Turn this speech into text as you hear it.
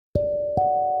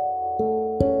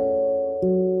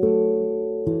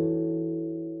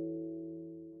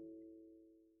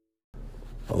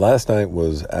Last night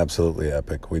was absolutely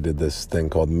epic. We did this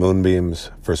thing called Moonbeams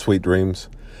for Sweet Dreams.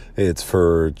 It's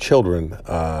for children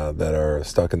that are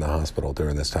stuck in the hospital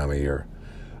during this time of year.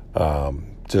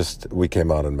 We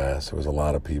came out en masse. There was a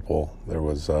lot of people. There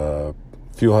was a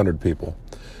few hundred people.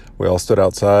 We all stood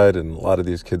outside, and a lot of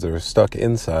these kids are stuck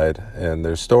inside. And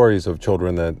there's stories of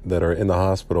children that are in the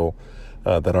hospital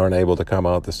that aren't able to come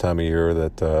out this time of year,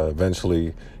 that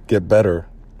eventually get better,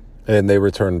 and they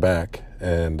return back,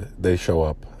 and they show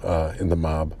up in the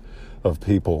mob of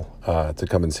people to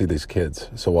come and see these kids.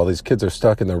 So while these kids are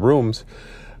stuck in their rooms,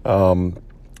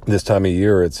 this time of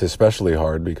year, it's especially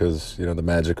hard because, the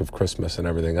magic of Christmas and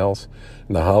everything else.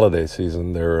 In the holiday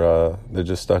season, they're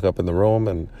just stuck up in the room.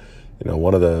 And,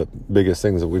 one of the biggest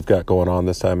things that we've got going on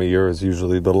this time of year is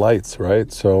usually the lights,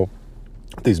 right? So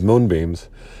these moonbeams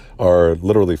are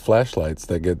literally flashlights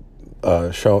that get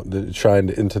shined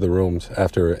into the rooms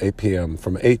after 8 p.m.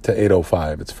 From 8 to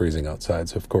 8:05. It's freezing outside,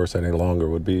 so of course any longer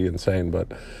would be insane.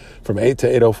 But from 8 to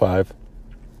 8:05,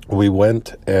 we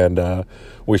went and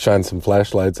we shined some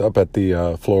flashlights up at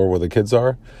the floor where the kids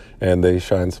are, and they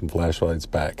shined some flashlights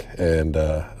back. And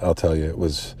I'll tell you, it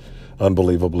was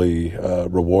unbelievably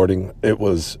rewarding. It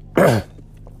was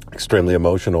extremely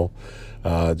emotional.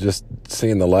 Just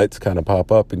seeing the lights kind of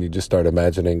pop up, and you just start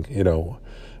imagining,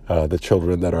 the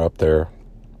children that are up there,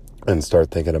 and start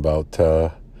thinking about,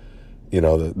 the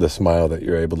smile that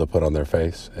you're able to put on their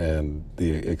face and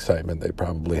the excitement they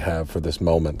probably have for this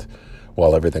moment,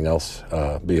 while everything else,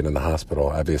 being in the hospital,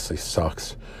 obviously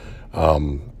sucks.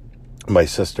 My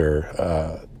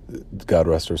sister, God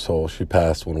rest her soul, she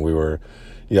passed when we were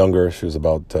younger. She was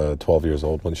about 12 years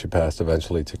old when she passed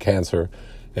eventually to cancer,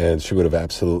 and she would have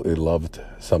absolutely loved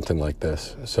something like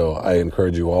this. So I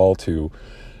encourage you all to,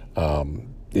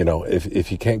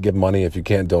 if you can't give money, if you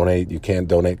can't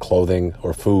donate clothing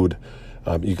or food,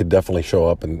 you could definitely show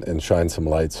up and shine some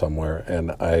light somewhere.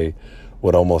 And I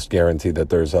would almost guarantee that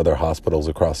there's other hospitals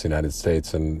across the United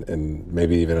States and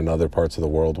maybe even in other parts of the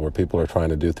world where people are trying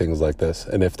to do things like this.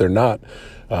 And if they're not,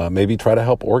 maybe try to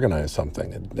help organize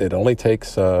something. It only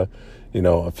takes, a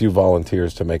few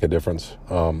volunteers to make a difference.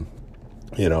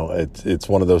 It's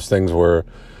one of those things where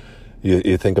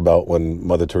you think about when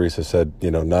Mother Teresa said,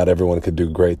 not everyone could do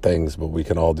great things, but we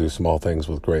can all do small things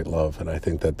with great love. And I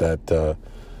think that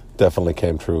definitely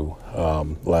came true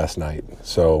last night.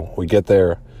 So we get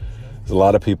there. There's a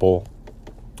lot of people.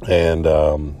 And,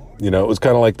 it was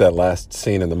kind of like that last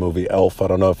scene in the movie Elf. I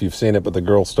don't know if you've seen it, but the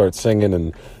girl starts singing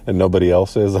and nobody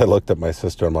else is. I looked at my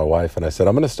sister and my wife and I said,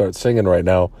 I'm going to start singing right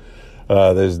now.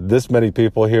 There's this many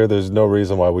people here. There's no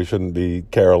reason why we shouldn't be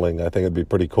caroling. I think it'd be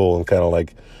pretty cool and kind of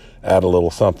like add a little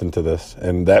something to this.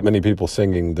 And that many people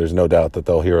singing, there's no doubt that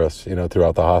they'll hear us,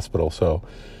 throughout the hospital. So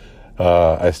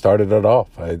I started it off.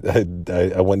 I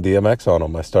went DMX on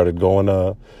them. I started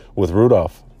going with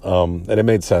Rudolph. And it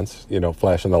made sense,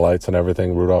 flashing the lights and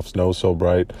everything. Rudolph's nose so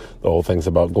bright. The whole thing's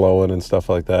about glowing and stuff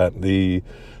like that. The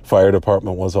fire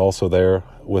department was also there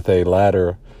with a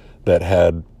ladder that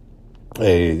had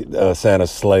a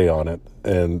Santa's sleigh on it,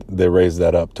 and they raised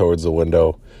that up towards the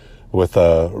window with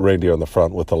a reindeer on the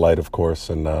front with the light, of course.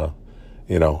 And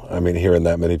hearing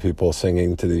that many people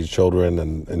singing to these children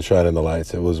and shining the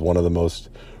lights, it was one of the most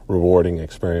rewarding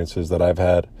experiences that I've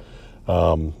had.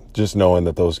 Just knowing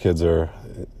that those kids are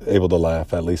able to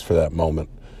laugh, at least for that moment.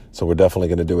 So we're definitely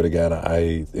going to do it again.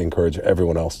 I encourage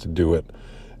everyone else to do it.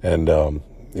 And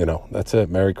that's it.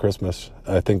 Merry Christmas.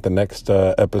 I think the next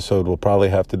episode will probably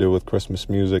have to do with Christmas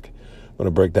music. I'm going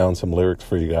to break down some lyrics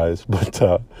for you guys. But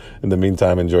in the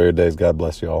meantime, enjoy your days. God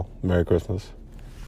bless you all. Merry Christmas.